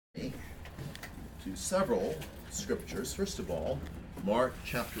to several scriptures. First of all, Mark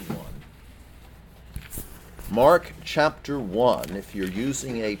chapter 1. Mark chapter 1. If you're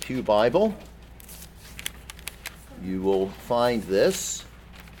using a Pew Bible, you will find this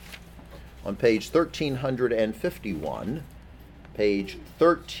on page 1351. Page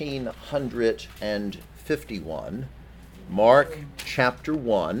 1351. Mark chapter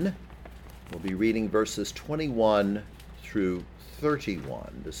 1. We'll be reading verses 21 through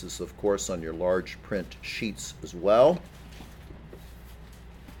 31. This is, of course, on your large print sheets as well.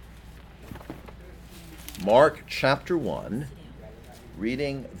 Mark chapter 1,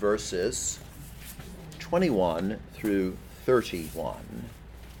 reading verses 21 through 31.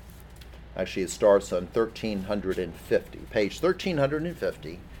 Actually, it starts on 1350, page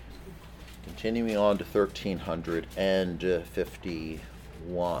 1350, continuing on to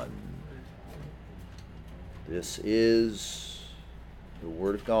 1351. This is the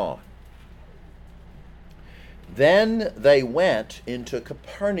Word of God. Then they went into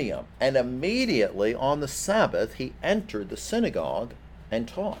Capernaum, and immediately on the Sabbath he entered the synagogue and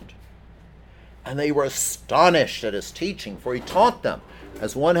taught. And they were astonished at his teaching, for he taught them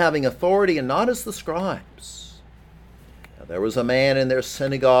as one having authority and not as the scribes. Now, there was a man in their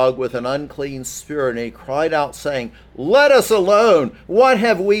synagogue with an unclean spirit, and he cried out, saying, "Let us alone! What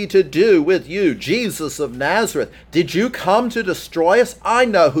have we to do with you, Jesus of Nazareth? Did you come to destroy us? I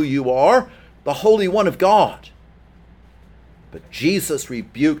know who you are, the Holy One of God." But Jesus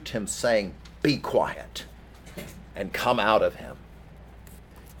rebuked him, saying, "Be quiet, and come out of him."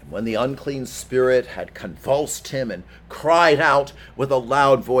 And when the unclean spirit had convulsed him and cried out with a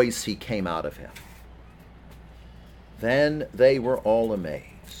loud voice, he came out of him. Then they were all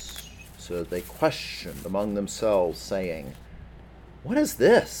amazed, so that they questioned among themselves, saying, "What is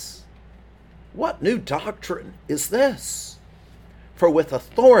this? What new doctrine is this? For with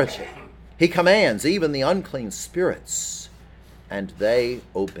authority he commands even the unclean spirits, and they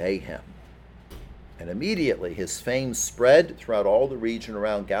obey him." And immediately his fame spread throughout all the region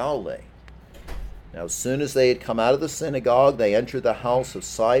around Galilee. Now as soon as they had come out of the synagogue, they entered the house of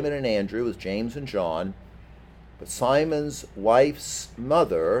Simon and Andrew with James and John. But Simon's wife's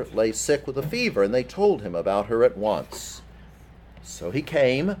mother lay sick with a fever, and they told him about her at once. So he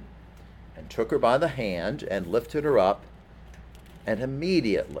came and took her by the hand and lifted her up, and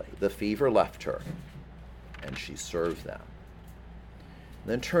immediately the fever left her, and she served them.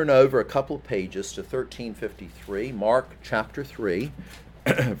 Then turn over a couple of pages to 1353, Mark chapter 3,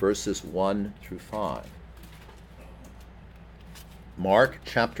 verses 1 through 5. Mark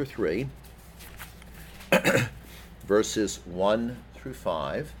chapter 3, verses 1 through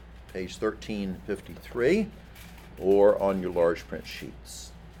 5, page 1353, or on your large print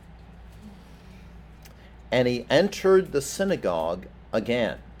sheets. And he entered the synagogue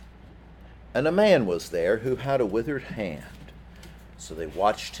again, and a man was there who had a withered hand. So they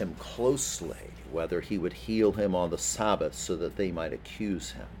watched him closely, whether he would heal him on the Sabbath, so that they might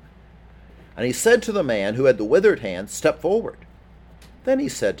accuse him. And he said to the man who had the withered hand, "Step forward." Then he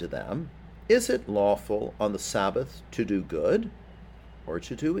said to them, "Is it lawful on the Sabbath to do good or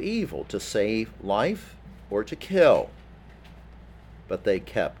to do evil, to save life or to kill?" But they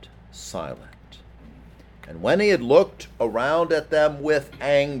kept silent. And when he had looked around at them with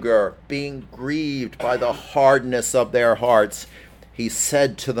anger, being grieved by the hardness of their hearts, he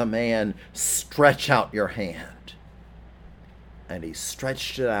said to the man, "Stretch out your hand." And he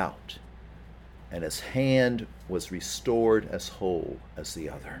stretched it out, and his hand was restored as whole as the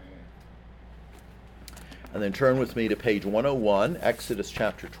other. And then turn with me to page 101, Exodus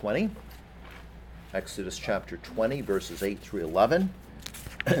chapter 20. Exodus chapter 20, verses 8 through 11.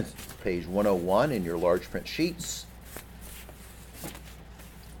 Page 101 in your large print sheets.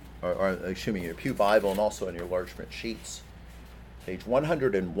 Or your Pew Bible, and also in your large print sheets. Page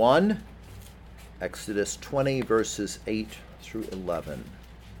 101, Exodus 20, verses 8 through 11.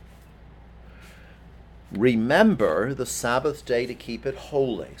 "Remember the Sabbath day to keep it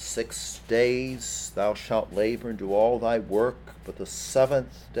holy. 6 days thou shalt labor and do all thy work, but the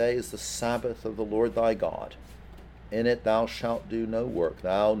seventh day is the Sabbath of the Lord thy God. In it thou shalt do no work,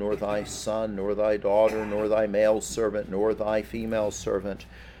 thou, nor thy son, nor thy daughter, nor thy male servant, nor thy female servant,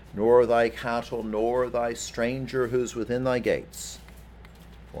 nor thy cattle, nor thy stranger who is within thy gates.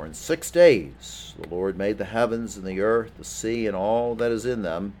 For in 6 days the Lord made the heavens and the earth, the sea, and all that is in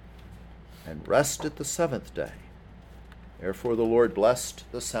them, and rested the seventh day. Therefore the Lord blessed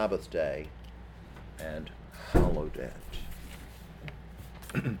the Sabbath day and hallowed it."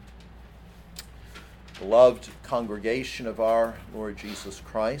 Beloved congregation of our Lord Jesus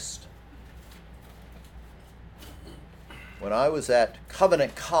Christ, when I was at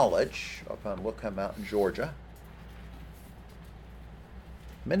Covenant College up on Lookout Mountain, Georgia,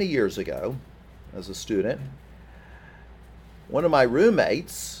 many years ago as a student, one of my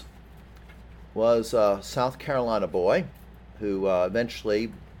roommates was a South Carolina boy who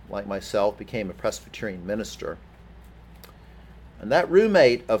eventually, like myself, became a Presbyterian minister. And that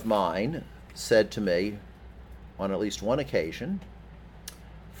roommate of mine said to me on at least one occasion,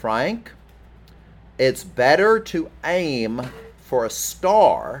 "Frank, it's better to aim for a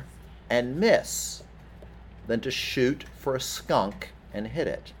star and miss than to shoot for a skunk and hit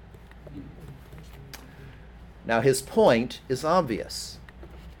it." Now his point is obvious.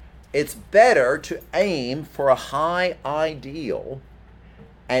 It's better to aim for a high ideal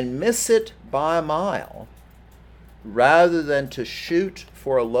and miss it by a mile rather than to shoot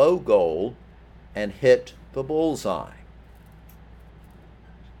for a low goal and hit the bullseye.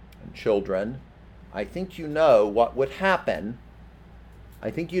 And children, I think you know what would happen.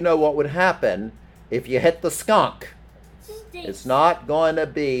 I think you know what would happen if you hit the skunk. It's not going to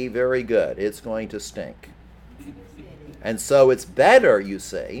be very good. It's going to stink. And so it's better, you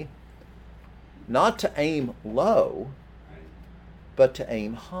see, not to aim low, but to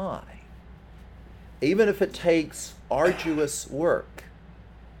aim high. Even if it takes arduous work.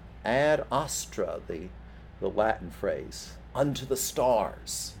 Ad astra, the Latin phrase, unto the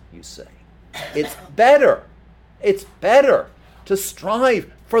stars, you say. It's better to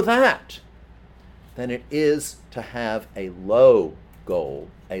strive for that than it is to have a low goal,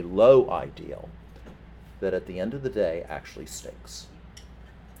 a low ideal, that at the end of the day actually stinks.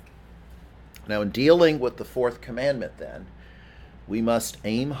 Now, in dealing with the fourth commandment, then, we must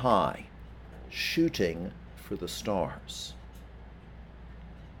aim high, shooting for the stars.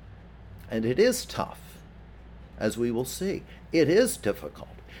 And it is tough, as we will see. It is difficult.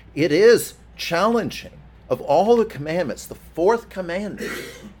 It is challenging. Of all the commandments, the fourth commandment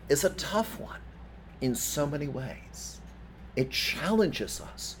is a tough one in so many ways. It challenges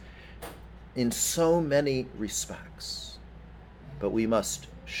us in so many respects. But we must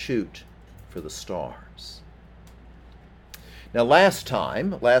shoot for the stars. Now,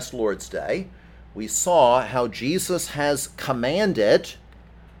 last Lord's Day, we saw how Jesus has commanded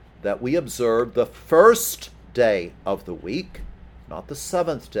that we observe the first day of the week, not the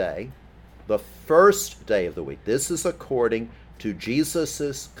seventh day, the first day of the week. This is according to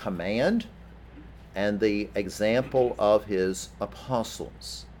Jesus' command and the example of his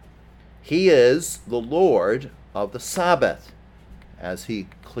apostles. He is the Lord of the Sabbath, as he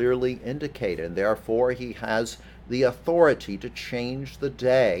clearly indicated, and therefore he has the authority to change the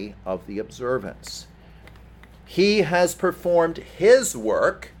day of the observance. He has performed his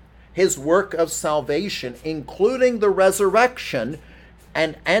work of salvation, including the resurrection,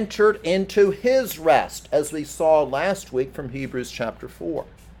 and entered into his rest, as we saw last week from Hebrews chapter 4.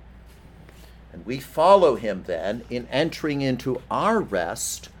 And we follow him then in entering into our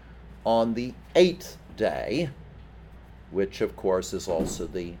rest on the 8th day, which of course is also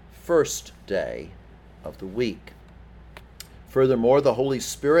the first day of the week. Furthermore, the Holy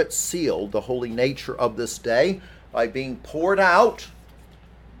Spirit sealed the holy nature of this day by being poured out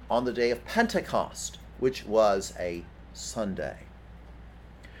on the day of Pentecost, which was a Sunday.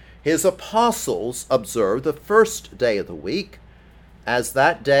 His apostles observed the first day of the week as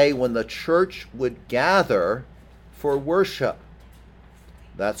that day when the church would gather for worship.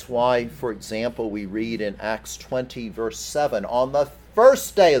 That's why, for example, we read in Acts 20, verse 7, on the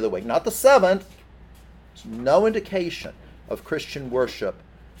first day of the week, not the seventh. There's no indication of Christian worship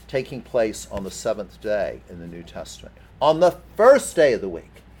taking place on the seventh day in the New Testament. On the first day of the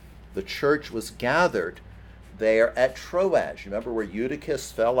week, the church was gathered there at Troas. You remember where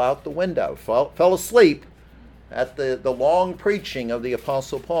Eutychus fell out the window, fell asleep at the long preaching of the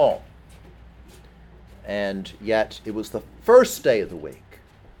Apostle Paul. And yet it was the first day of the week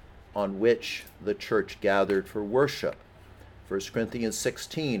on which the church gathered for worship. 1 Corinthians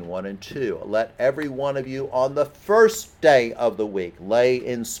 16, 1 and 2. Let every one of you on the first day of the week lay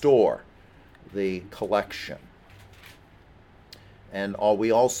in store the collection. And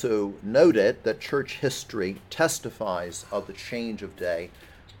we also noted that church history testifies of the change of day,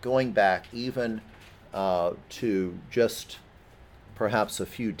 going back even to just perhaps a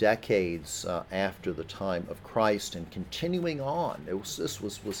few decades after the time of Christ and continuing on. This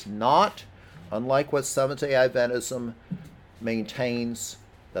was not, unlike what Seventh-day Adventism maintains,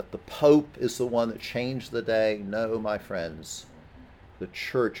 that the Pope is the one that changed the day. No, my friends, the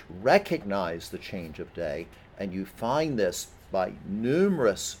church recognized the change of day, and you find this by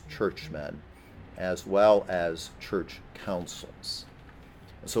numerous churchmen as well as church councils.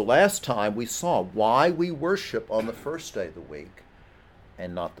 So last time we saw why we worship on the first day of the week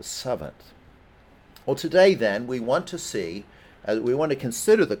and not the seventh. Well, today then we want to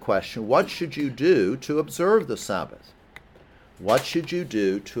consider the question, what should you do to observe the Sabbath? What should you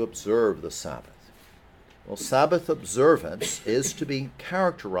do to observe the Sabbath? Well, Sabbath observance is to be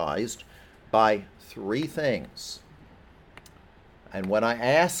characterized by three things. And when I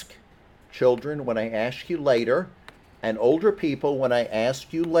ask children, when I ask you later, and older people, when I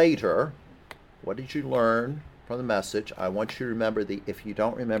ask you later, what did you learn from the message? I want you to remember if you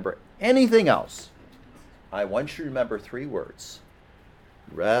don't remember anything else, I want you to remember three words: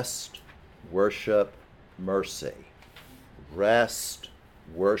 rest, worship, mercy. Rest,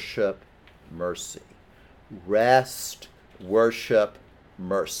 worship, mercy. Rest, worship,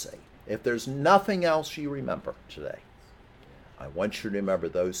 mercy. If there's nothing else you remember today, I want you to remember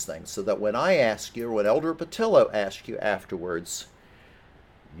those things so that when I ask you, or when Elder Patillo asks you afterwards,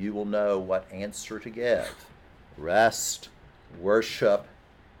 you will know what answer to give. Rest, worship,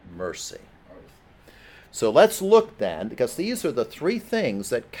 mercy. So let's look then, because these are the three things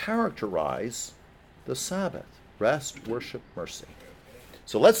that characterize the Sabbath: rest, worship, mercy.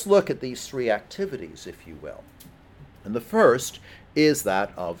 So let's look at these three activities, if you will. And the first is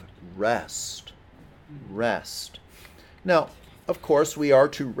that of rest. Rest. Now, of course, we are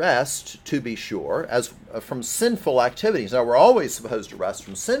to rest, to be sure, as from sinful activities. Now, we're always supposed to rest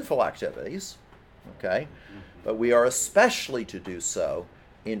from sinful activities, okay? But we are especially to do so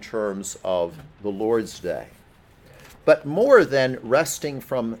in terms of the Lord's Day. But more than resting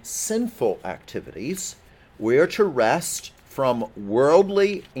from sinful activities, we are to rest from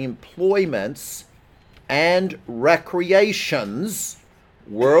worldly employments and recreations,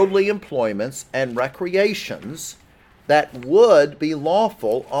 that would be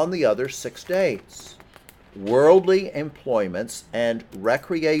lawful on the other 6 days. Worldly employments and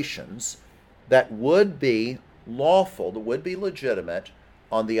recreations that would be lawful, that would be legitimate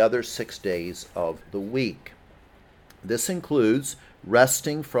on the other 6 days of the week. This includes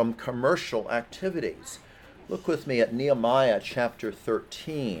resting from commercial activities. Look with me at Nehemiah chapter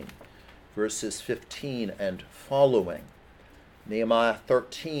 13, verses 15 and following. Nehemiah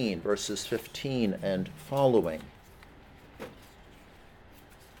 13, verses 15 and following.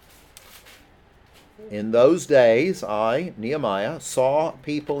 In those days, I, Nehemiah, saw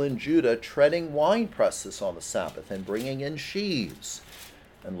people in Judah treading wine presses on the Sabbath and bringing in sheaves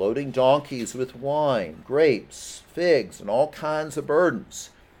and loading donkeys with wine, grapes, figs, and all kinds of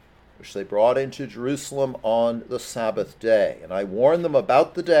burdens, which they brought into Jerusalem on the Sabbath day. And I warned them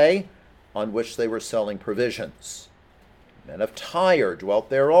about the day on which they were selling provisions. Men of Tyre dwelt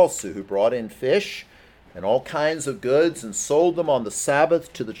there also, who brought in fish and all kinds of goods and sold them on the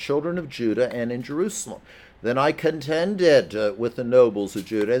Sabbath to the children of Judah and in Jerusalem. Then I contended with the nobles of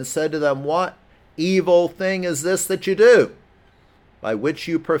Judah and said to them, what evil thing is this that you do, by which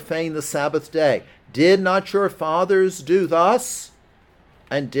you profane the Sabbath day? Did not your fathers do thus?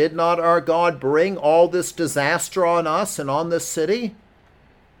 And did not our God bring all this disaster on us and on this city?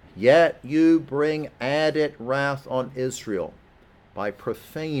 Yet you bring added wrath on Israel by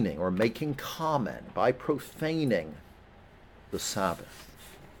profaning, or making common, by profaning the Sabbath.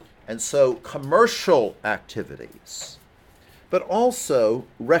 And so commercial activities, but also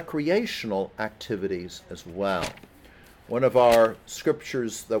recreational activities as well. One of our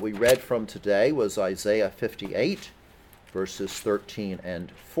scriptures that we read from today was Isaiah 58, verses 13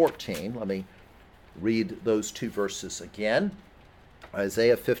 and 14. Let me read those two verses again.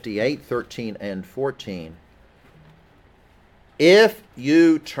 Isaiah 58, 13 and 14. If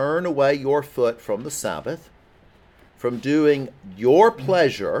you turn away your foot from the Sabbath, from doing your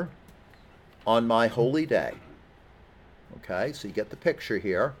pleasure on my holy day. Okay, so you get the picture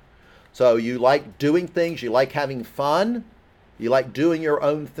here. So you like doing things, you like having fun, you like doing your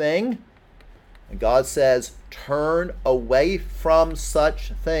own thing. And God says, turn away from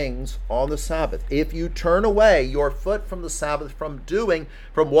such things on the Sabbath. If you turn away your foot from the Sabbath, from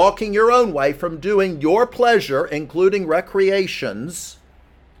walking your own way, from doing your pleasure, including recreations,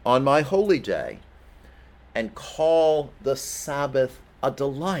 on my holy day, and call the Sabbath a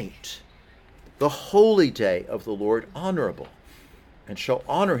delight, the holy day of the Lord honorable, and shall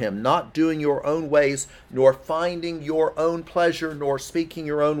honor him, not doing your own ways, nor finding your own pleasure, nor speaking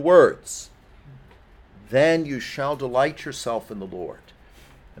your own words, then you shall delight yourself in the Lord,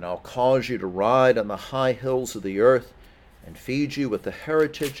 and I'll cause you to ride on the high hills of the earth, and feed you with the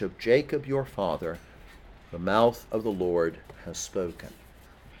heritage of Jacob your father. The mouth of the Lord has spoken.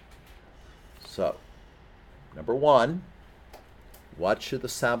 So, number one, what should the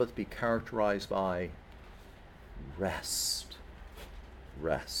Sabbath be characterized by? Rest.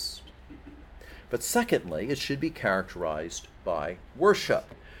 rest. But secondly, it should be characterized by worship.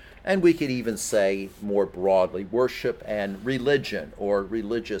 And we could even say more broadly, worship and religion or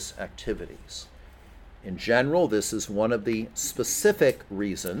religious activities. In general, this is one of the specific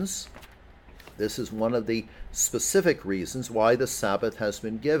reasons. This is one of the specific reasons why the Sabbath has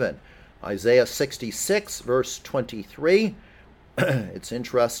been given. Isaiah 66, verse 23. It's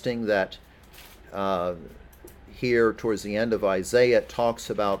interesting that here towards the end of Isaiah it talks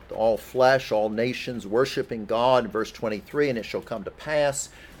about all flesh, all nations worshiping God. In verse 23, and it shall come to pass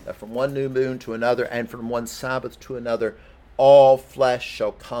that from one new moon to another and from one Sabbath to another, all flesh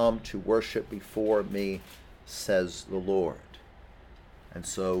shall come to worship before me, says the Lord. And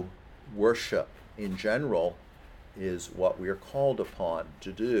so worship in general is what we are called upon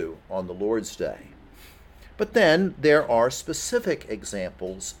to do on the Lord's Day. But then there are specific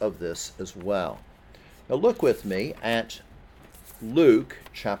examples of this as well. Now look with me at Luke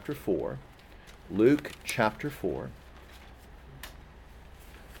chapter 4. Luke chapter 4.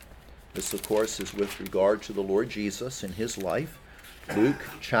 This, of course, is with regard to the Lord Jesus and his life. Luke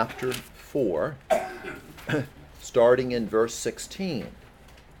chapter 4, starting in verse 16.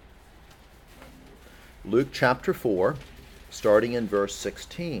 Luke chapter 4, starting in verse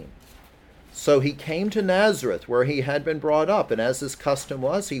 16. So he came to Nazareth, where he had been brought up, and as his custom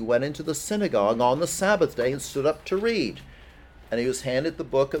was, he went into the synagogue on the Sabbath day and stood up to read. And he was handed the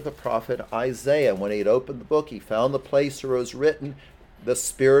book of the prophet Isaiah. When he had opened the book, he found the place where it was written, "The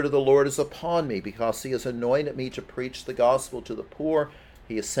Spirit of the Lord is upon me, because he has anointed me to preach the gospel to the poor.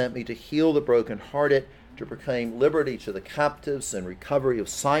 He has sent me to heal the brokenhearted, to proclaim liberty to the captives and recovery of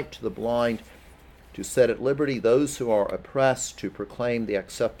sight to the blind, to set at liberty those who are oppressed, to proclaim the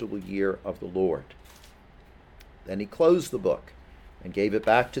acceptable year of the Lord." Then he closed the book and gave it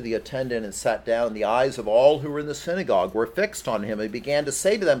back to the attendant and sat down. And the eyes of all who were in the synagogue were fixed on him. And he began to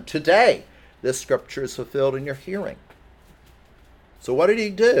say to them, "Today this scripture is fulfilled in your hearing." So what did he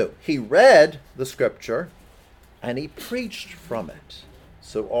do? He read the scripture and he preached from it.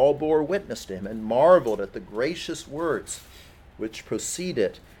 So all bore witness to him and marveled at the gracious words which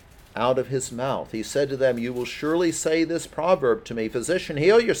proceeded out of his mouth. He said to them, "You will surely say this proverb to me, 'Physician,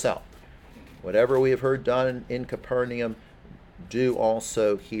 heal yourself. Whatever we have heard done in Capernaum, do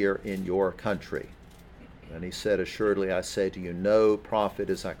also here in your country." And he said, "Assuredly, I say to you, no prophet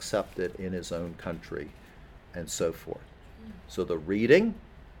is accepted in his own country," and so forth. So the reading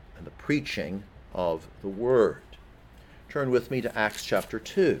and the preaching of the word. Turn with me to Acts chapter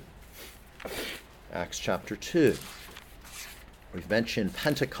 2. Acts chapter 2. We've mentioned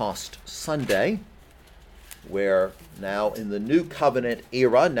Pentecost Sunday, where now in the New Covenant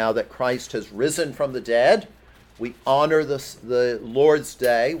era, now that Christ has risen from the dead, we honor the Lord's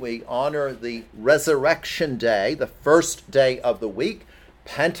Day. We honor the Resurrection Day, the first day of the week.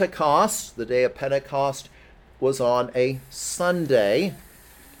 Pentecost, the day of Pentecost, was on a Sunday.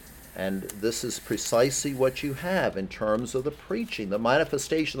 And this is precisely what you have in terms of the preaching, the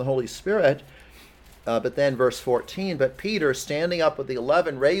manifestation of the Holy Spirit. But then verse 14, "But Peter, standing up with the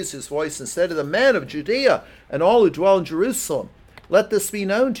 11, raised his voice and said to the men of Judea and all who dwell in Jerusalem, let this be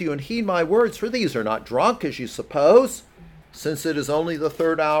known to you and heed my words, for these are not drunk, as you suppose, since it is only the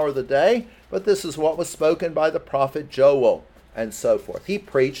third hour of the day, but this is what was spoken by the prophet Joel," and so forth. He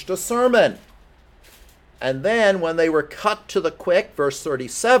preached a sermon. And then when they were cut to the quick, verse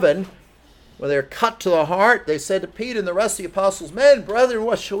 37, when they were cut to the heart, they said to Peter and the rest of the apostles, "Men, brethren,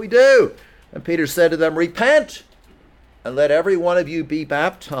 what shall we do?" And Peter said to them, "Repent, and let every one of you be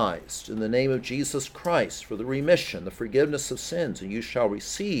baptized in the name of Jesus Christ for the remission, the forgiveness of sins, and you shall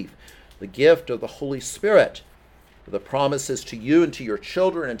receive the gift of the Holy Spirit. For the promise is to you and to your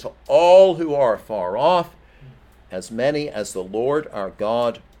children and to all who are far off, as many as the Lord our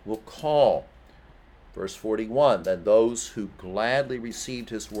God will call." Verse 41, "Then those who gladly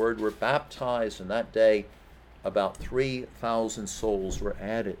received his word were baptized, and that day about 3,000 souls were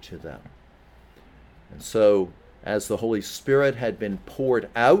added to them." And so, as the Holy Spirit had been poured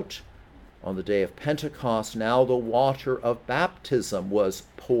out on the day of Pentecost, now the water of baptism was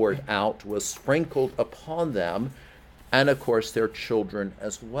poured out, was sprinkled upon them, and of course their children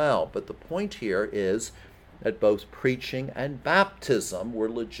as well. But the point here is that both preaching and baptism were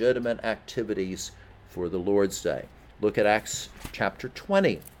legitimate activities for the Lord's Day. Look at Acts chapter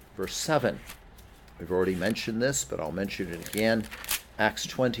 20, verse 7. We've already mentioned this, but I'll mention it again. Acts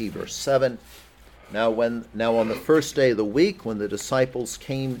 20, verse 7. Now on the first day of the week, when the disciples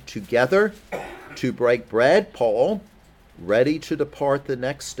came together to break bread, Paul, ready to depart the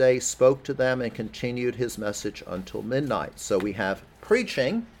next day, spoke to them and continued his message until midnight. So we have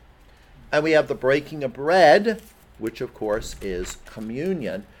preaching, and we have the breaking of bread, which of course is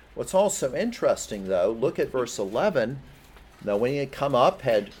communion. What's also interesting, though, look at verse 11. Now when he had come up,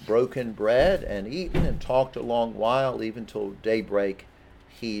 had broken bread and eaten and talked a long while, even till daybreak,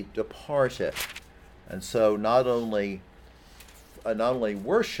 he departed. And so not only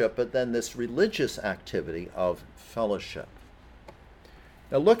worship, but then this religious activity of fellowship.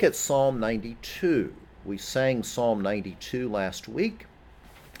 Now look at Psalm 92. We sang Psalm 92 last week.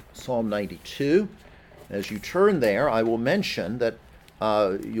 Psalm 92. As you turn there, I will mention that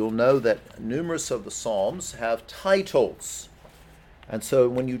you'll know that numerous of the Psalms have titles. And so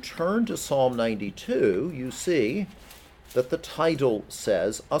when you turn to Psalm 92, you see that the title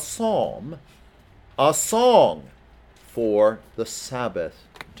says, a psalm, a song for the Sabbath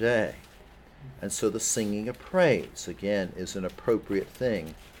day. And so the singing of praise, again, is an appropriate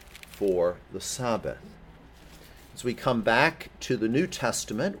thing for the Sabbath. As we come back to the New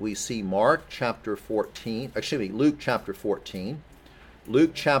Testament, we see Luke chapter 14.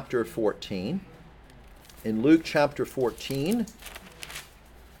 Luke chapter 14. In Luke chapter 14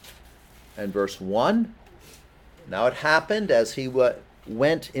 and verse 1, now it happened as he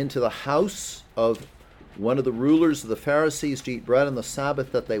went into the house of one of the rulers of the Pharisees to eat bread on the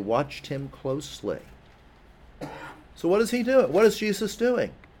Sabbath that they watched him closely. So what is he doing? What is Jesus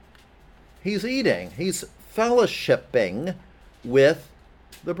doing? He's eating. He's fellowshipping with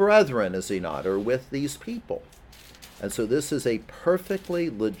the brethren, is he not? Or with these people. And so this is a perfectly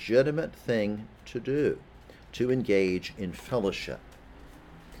legitimate thing to do, to engage in fellowship.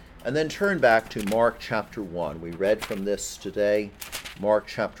 And then turn back to Mark chapter 1. We read from this today, Mark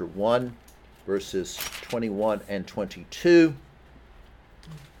chapter 1, verses 21 and 22.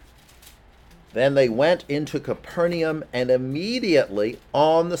 Then they went into Capernaum, and immediately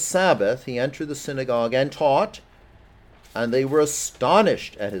on the Sabbath he entered the synagogue and taught, and they were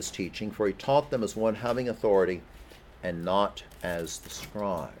astonished at his teaching, for he taught them as one having authority, and not as the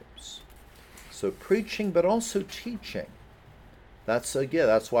scribes. So preaching, but also teaching.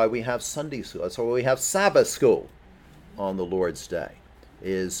 That's why we have Sunday school. That's why we have Sabbath school on the Lord's Day,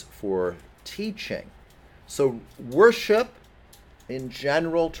 is for teaching. So worship, in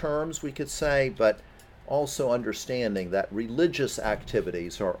general terms, we could say, but also understanding that religious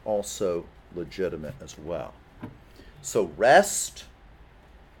activities are also legitimate as well. So rest,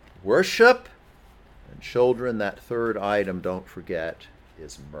 worship, and children, that third item, don't forget,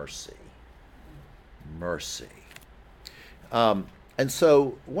 is mercy. Mercy. And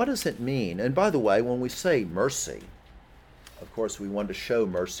so what does it mean? And by the way, when we say mercy, of course, we want to show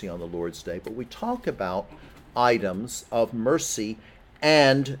mercy on the Lord's Day, but we talk about items of mercy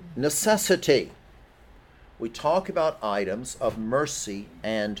and necessity. We talk about items of mercy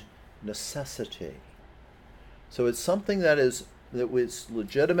and necessity. So it's something that was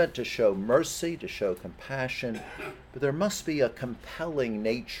legitimate to show mercy, to show compassion, but there must be a compelling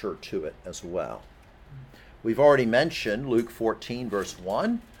nature to it as well. We've already mentioned Luke 14, verse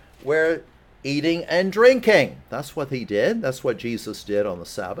 1, where eating and drinking. That's what he did. That's what Jesus did on the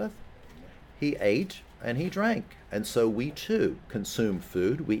Sabbath. He ate and he drank. And so we too consume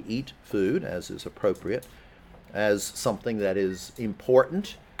food. We eat food, as is appropriate, as something that is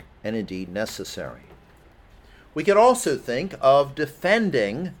important and indeed necessary. We could also think of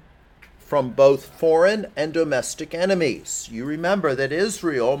defending from both foreign and domestic enemies. You remember that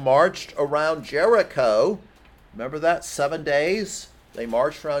Israel marched around Jericho. Remember that? 7 days they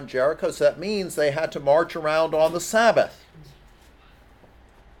marched around Jericho. So that means they had to march around on the Sabbath.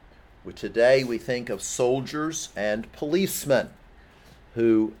 Today we think of soldiers and policemen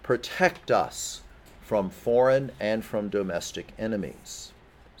who protect us from foreign and from domestic enemies.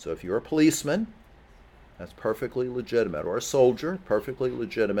 So if you're a policeman, that's perfectly legitimate, or a soldier, perfectly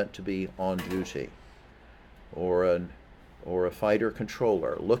legitimate to be on duty, or a fighter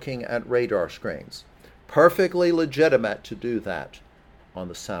controller looking at radar screens, perfectly legitimate to do that on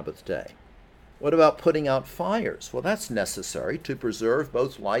the Sabbath day. What about putting out fires? Well, that's necessary to preserve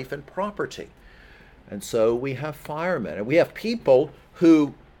both life and property. And so we have firemen, and we have people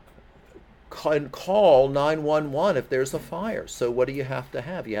who can call 911 if there's a fire. So what do you have to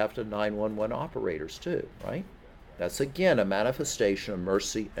have? You have to 911 operators too, right? That's again a manifestation of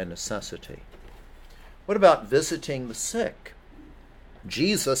mercy and necessity. What about visiting the sick?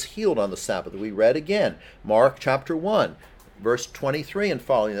 Jesus healed on the Sabbath. We read again, Mark chapter 1, verse 23 and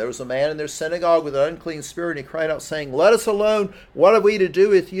following. There was a man in their synagogue with an unclean spirit, and he cried out, saying, "Let us alone. What have we to do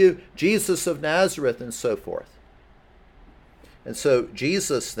with you, Jesus of Nazareth?" and so forth. And so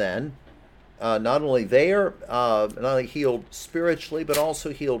Jesus then, not only healed spiritually, but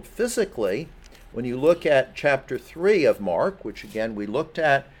also healed physically. When you look at chapter 3 of Mark, which again we looked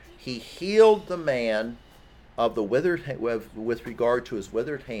at, he healed the man of the with regard to his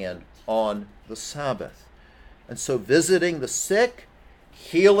withered hand on the Sabbath. And so visiting the sick,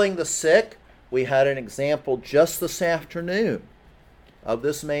 healing the sick. We had an example just this afternoon of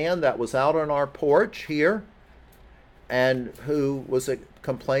this man that was out on our porch here and who was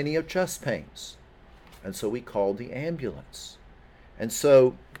complaining of chest pains. And so we called the ambulance. And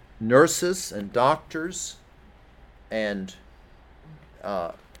so nurses and doctors and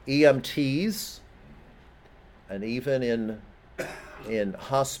EMTs, and even in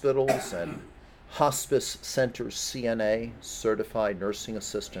hospitals and hospice centers, CNA, certified nursing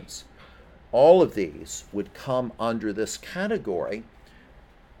assistants, all of these would come under this category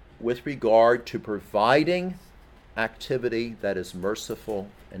with regard to providing activity that is merciful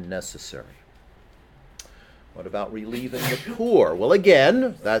and necessary. What about relieving the poor? Well,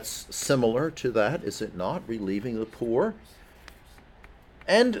 again, that's similar to that, is it not? Relieving the poor.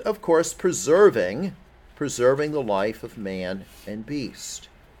 And, of course, preserving the life of man and beast.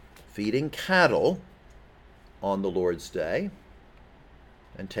 Feeding cattle on the Lord's Day,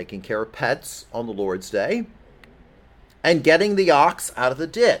 and taking care of pets on the Lord's Day, and getting the ox out of the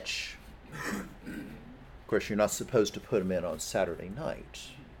ditch. Of course, you're not supposed to put him in on Saturday night.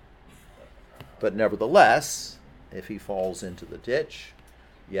 But nevertheless, if he falls into the ditch,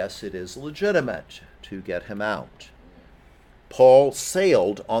 yes, it is legitimate to get him out. Paul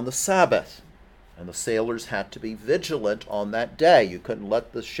sailed on the Sabbath, and the sailors had to be vigilant on that day. You couldn't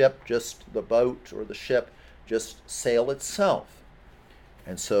let the boat or the ship just sail itself.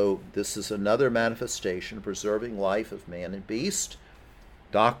 And so this is another manifestation of preserving life of man and beast.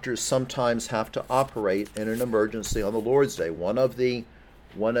 Doctors sometimes have to operate in an emergency on the Lord's Day. One of the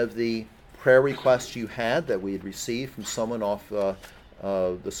prayer requests you had that we had received from someone off the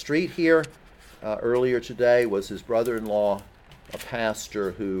street here earlier today was his brother-in-law, a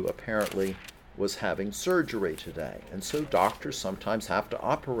pastor who apparently was having surgery today. And so doctors sometimes have to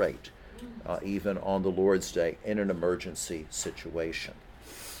operate even on the Lord's Day in an emergency situation.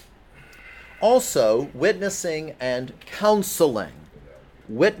 Also, witnessing and counseling.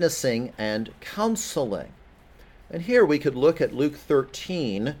 Witnessing and counseling. And here we could look at Luke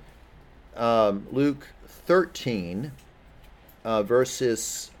 13,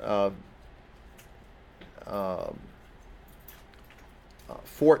 verses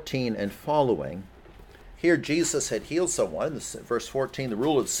 14 and following. Here Jesus had healed someone. In verse 14, the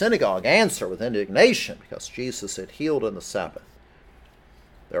ruler of the synagogue answered with indignation because Jesus had healed on the Sabbath.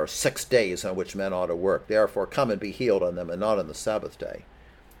 There are 6 days on which men ought to work. Therefore come and be healed on them and not on the Sabbath day.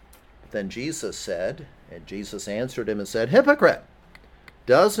 Then Jesus said, and Jesus answered him and said, Hypocrite!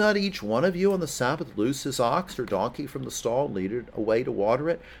 Does not each one of you on the Sabbath loose his ox or donkey from the stall and lead it away to water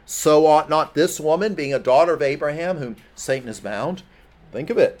it? So ought not this woman, being a daughter of Abraham, whom Satan has bound, think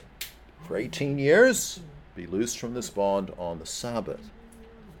of it, for 18 years, be loosed from this bond on the Sabbath.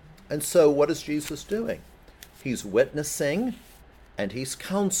 And so what is Jesus doing? He's witnessing and he's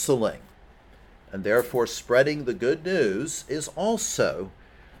counseling. And therefore spreading the good news is also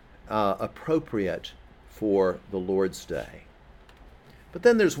appropriate for the Lord's Day. But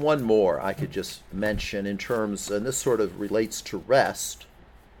then there's one more I could just mention in terms, and this sort of relates to rest,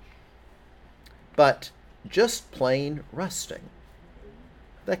 but just plain resting.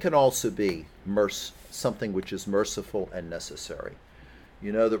 That can also be something which is merciful and necessary.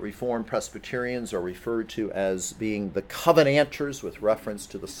 You know that Reformed Presbyterians are referred to as being the Covenanters, with reference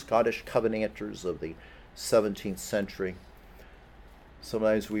to the Scottish Covenanters of the 17th century.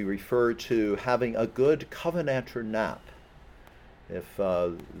 Sometimes we refer to having a good Covenanter nap. If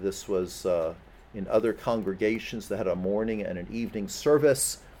this was in other congregations that had a morning and an evening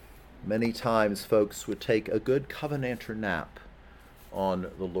service, many times folks would take a good Covenanter nap on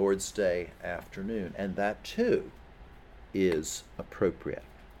the Lord's Day afternoon, and that too is appropriate.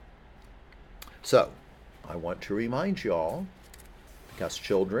 So, I want to remind you all, because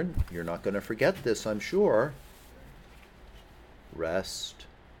children, you're not going to forget this, I'm sure. Rest,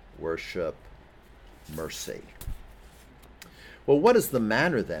 worship, mercy. Well, what is the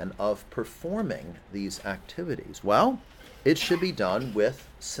manner then of performing these activities? Well, it should be done with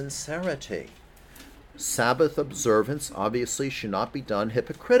sincerity. Sabbath observance obviously should not be done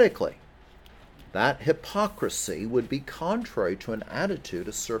hypocritically. That hypocrisy would be contrary to an attitude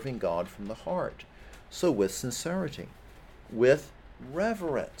of serving God from the heart. So with sincerity, with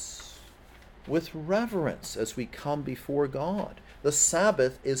reverence as we come before God. The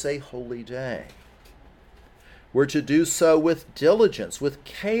Sabbath is a holy day. We're to do so with diligence, with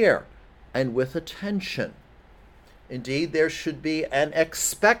care, and with attention. Indeed, there should be an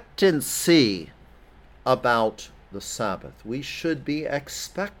expectancy about the Sabbath. We should be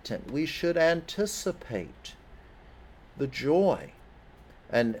expectant. We should anticipate. the joy.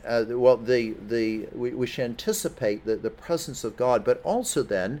 And we should anticipate the presence of God, but also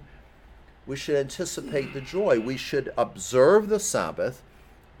then we should anticipate the joy. We should observe the Sabbath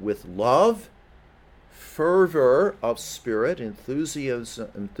with love, fervor of spirit, enthusiasm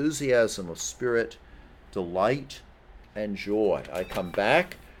of spirit, delight, and joy. I come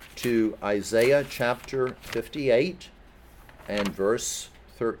back to Isaiah chapter 58 and verse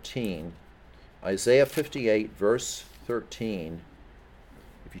 13. Isaiah 58, verse 13.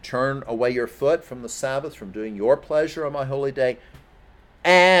 If you turn away your foot from the Sabbath, from doing your pleasure on my holy day,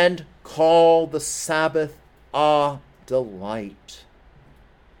 and call the Sabbath a delight.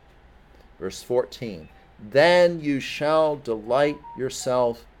 Verse 14. Then you shall delight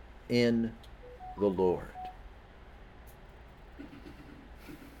yourself in the Lord.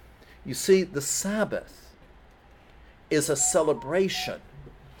 You see, the Sabbath is a celebration.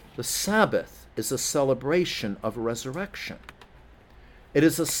 The Sabbath is a celebration of resurrection. It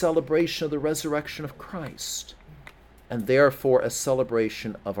is a celebration of the resurrection of Christ, and therefore a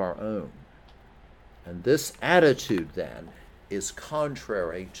celebration of our own. And this attitude, then, is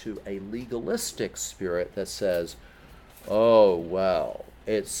contrary to a legalistic spirit that says, oh, well,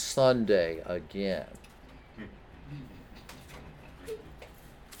 it's Sunday again.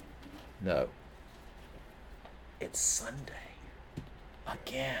 No. It's Sunday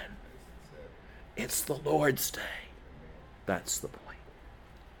again. It's the Lord's Day. That's the point.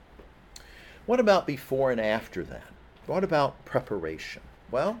 What about before and after then? What about preparation?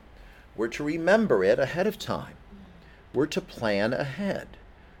 Well, we're to remember it ahead of time. We're to plan ahead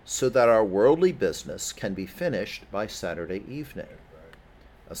so that our worldly business can be finished by Saturday evening.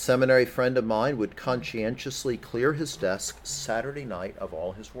 A seminary friend of mine would conscientiously clear his desk Saturday night of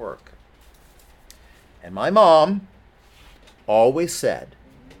all his work. And my mom always said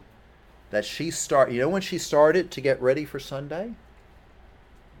that when she started to get ready for Sunday?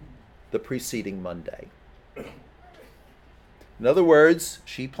 The preceding Monday. In other words,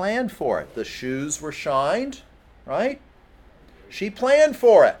 she planned for it. The shoes were shined, right? She planned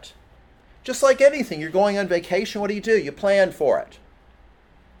for it. Just like anything, you're going on vacation, what do? You plan for it.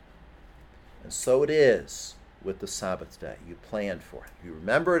 And so it is with the Sabbath day. You plan for it. You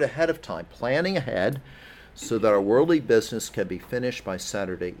remember it ahead of time, planning ahead so that our worldly business can be finished by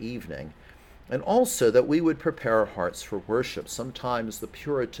Saturday evening. And also that we would prepare our hearts for worship. Sometimes the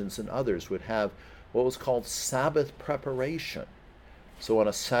Puritans and others would have what was called Sabbath preparation. So on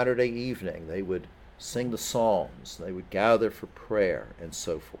a Saturday evening, they would sing the Psalms, they would gather for prayer, and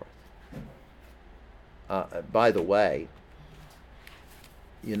so forth. By the way,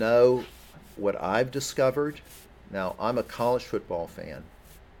 you know what I've discovered? Now, I'm a college football fan,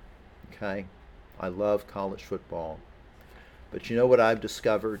 okay? I love college football. But you know what I've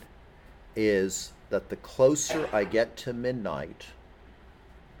discovered? Is that the closer I get to midnight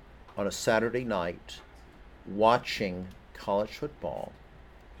on a Saturday night watching college football,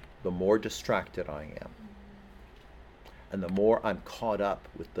 the more distracted I am. And the more I'm caught up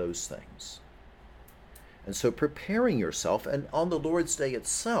with those things. And so preparing yourself, and on the Lord's Day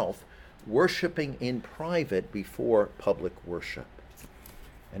itself, worshiping in private before public worship.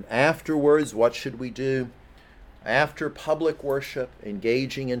 And afterwards, what should we do? After public worship,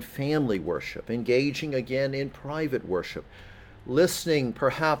 engaging in family worship, engaging again in private worship, listening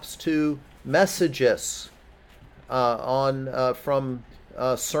perhaps to messages from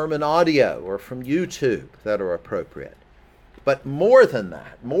sermon audio or from YouTube that are appropriate. But more than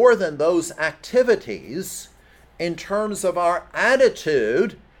that, more than those activities, in terms of our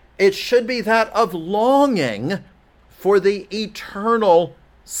attitude, it should be that of longing for the eternal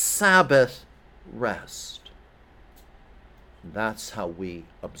Sabbath rest. That's how we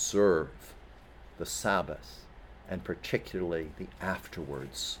observe the Sabbath, and particularly the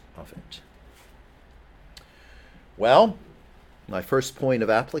afterwards of it. Well, my first point of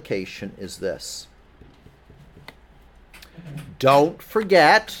application is this. Don't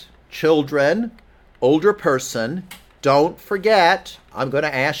forget, children, older person, don't forget, I'm going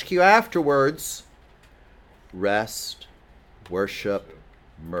to ask you afterwards, rest, worship,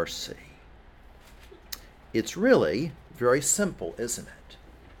 mercy. It's really very simple, isn't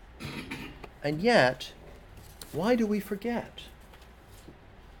it? And yet, why do we forget?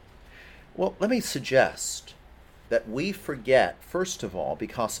 Well, let me suggest that we forget, first of all,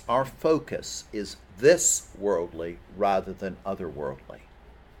 because our focus is this worldly rather than otherworldly.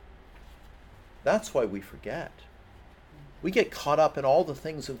 That's why we forget. We get caught up in all the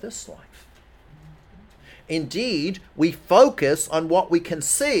things of this life. Indeed, we focus on what we can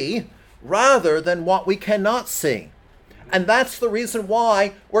see rather than what we cannot see. And that's the reason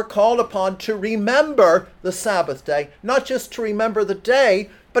why we're called upon to remember the Sabbath day, not just to remember the day,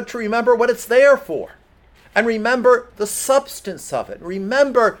 but to remember what it's there for. And remember the substance of it.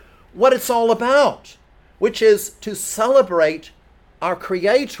 Remember what it's all about, which is to celebrate our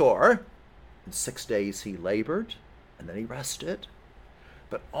Creator. In 6 days he labored, and then he rested,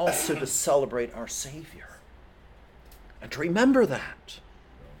 but also to celebrate our Savior. And to remember that.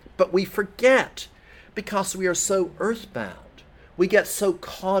 But we forget because we are so earthbound. We get so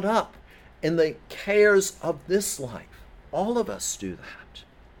caught up in the cares of this life. All of us do that.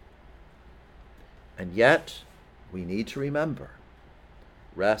 And yet, we need to remember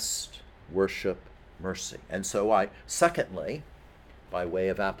rest, worship, mercy. And so secondly, by way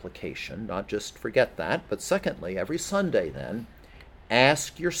of application, not just forget that, but secondly, every Sunday then,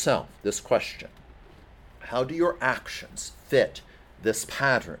 ask yourself this question. How do your actions fit this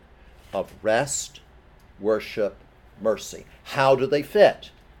pattern of rest, worship, mercy? How do they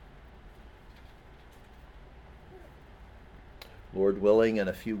fit? Lord willing, in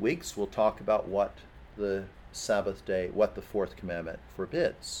a few weeks, we'll talk about what the Sabbath day, what the fourth commandment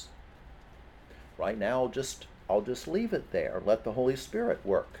forbids. Right now, I'll just leave it there. Let the Holy Spirit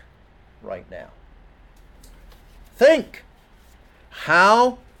work right now. Think.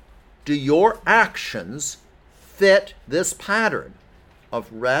 How do your actions fit this pattern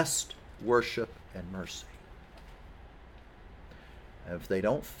of rest, worship, and mercy? If they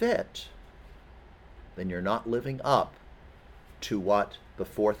don't fit, then you're not living up to what the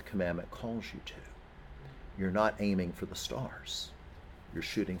fourth commandment calls you to. You're not aiming for the stars. You're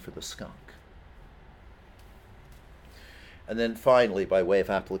shooting for the skunk. And then finally, by way of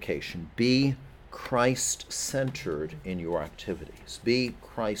application, be Christ-centered in your activities. Be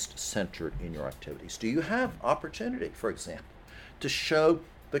Christ-centered in your activities. Do you have opportunity, for example, to show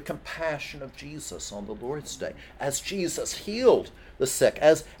the compassion of Jesus on the Lord's Day? As Jesus healed the sick,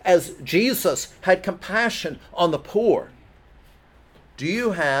 as Jesus had compassion on the poor, do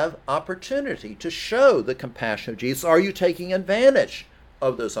you have opportunity to show the compassion of Jesus? Are you taking advantage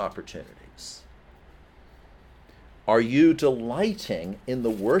of those opportunities? Are you delighting in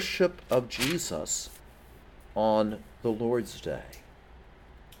the worship of Jesus on the Lord's Day?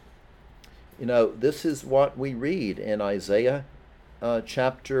 You know, this is what we read in Isaiah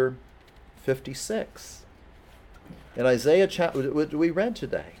chapter 56. In Isaiah chapter, what we read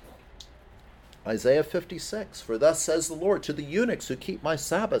today, Isaiah 56, for thus says the Lord, to the eunuchs who keep my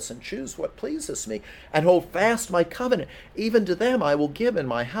Sabbaths and choose what pleases me, and hold fast my covenant, even to them I will give in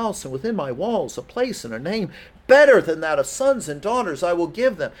my house and within my walls a place and a name better than that of sons and daughters. I will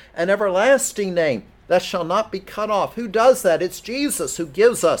give them an everlasting name that shall not be cut off. Who does that? It's Jesus who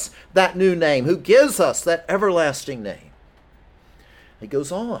gives us that new name, who gives us that everlasting name. He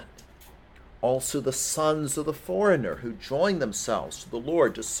goes on. Also the sons of the foreigner who join themselves to the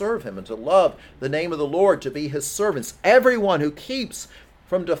Lord to serve him and to love the name of the Lord, to be his servants. Everyone who keeps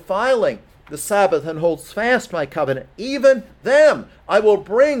from defiling the Sabbath and holds fast my covenant, even them I will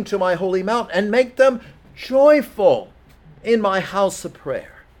bring to my holy mountain and make them joyful in my house of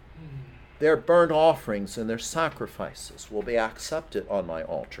prayer. Their burnt offerings and their sacrifices will be accepted on my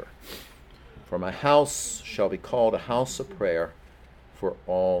altar. For my house shall be called a house of prayer for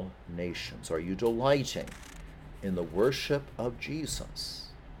all nations. Are you delighting in the worship of Jesus,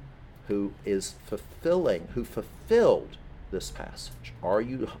 who fulfilled this passage? Are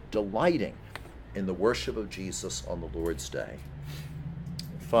you delighting in the worship of Jesus on the Lord's Day?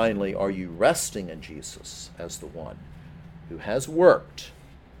 Finally, are you resting in Jesus as the one who has worked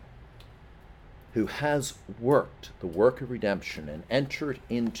the work of redemption and entered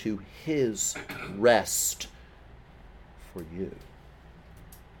into his rest for you?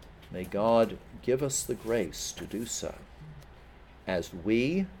 May God give us the grace to do so as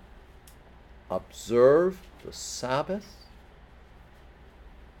we observe the Sabbath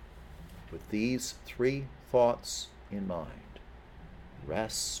with these three thoughts in mind: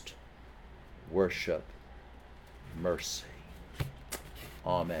 rest, worship, mercy.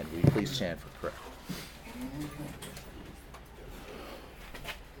 Amen. Will you please stand for prayer?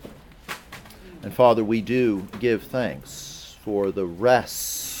 And Father, we do give thanks for the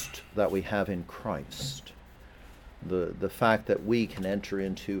rest that we have in Christ, the fact that we can enter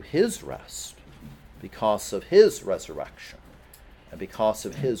into his rest because of his resurrection and because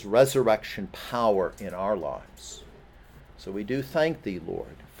of his resurrection power in our lives. So we do thank thee,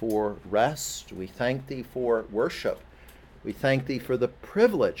 Lord, for rest. We thank thee for worship. We thank thee for the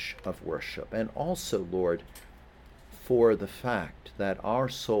privilege of worship, and also, Lord, for the fact that our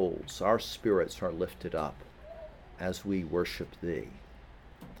souls, our spirits are lifted up as we worship thee.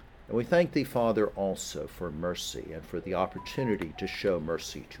 And we thank thee, Father, also for mercy and for the opportunity to show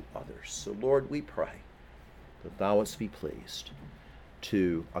mercy to others. So, Lord, we pray that thou wouldst be pleased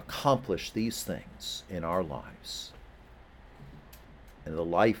to accomplish these things in our lives, in the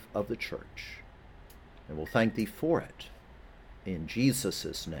life of the church. And we'll thank thee for it. In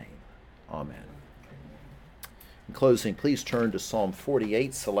Jesus' name, amen. In closing, please turn to Psalm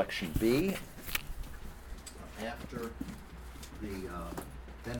 48, selection B. After the